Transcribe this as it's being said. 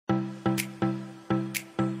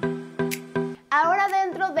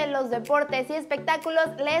deportes y espectáculos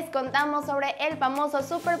les contamos sobre el famoso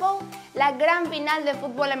Super Bowl, la gran final de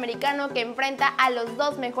fútbol americano que enfrenta a los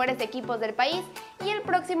dos mejores equipos del país y el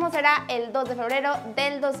próximo será el 2 de febrero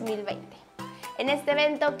del 2020. En este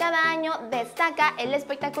evento cada año destaca el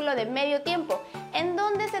espectáculo de medio tiempo, en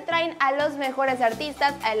donde se traen a los mejores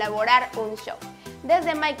artistas a elaborar un show.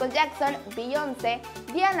 Desde Michael Jackson, Beyoncé,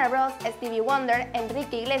 Diana Ross, Stevie Wonder,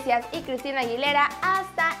 Enrique Iglesias y Christina Aguilera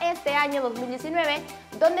hasta este año 2019,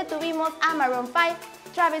 donde tuvimos a Maroon 5,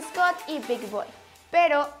 Travis Scott y Big Boy.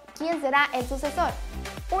 Pero, ¿quién será el sucesor?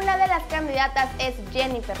 Una de las candidatas es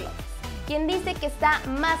Jennifer López, quien dice que está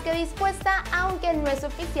más que dispuesta, aunque no es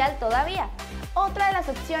oficial todavía. Otra de las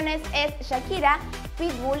opciones es Shakira,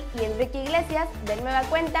 Pitbull y Enrique Iglesias. De nueva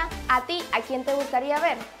cuenta, ¿a ti a quién te gustaría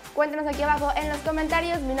ver? Cuéntanos aquí abajo en los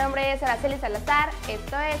comentarios. Mi nombre es Araceli Salazar,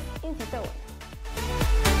 esto es Inciso.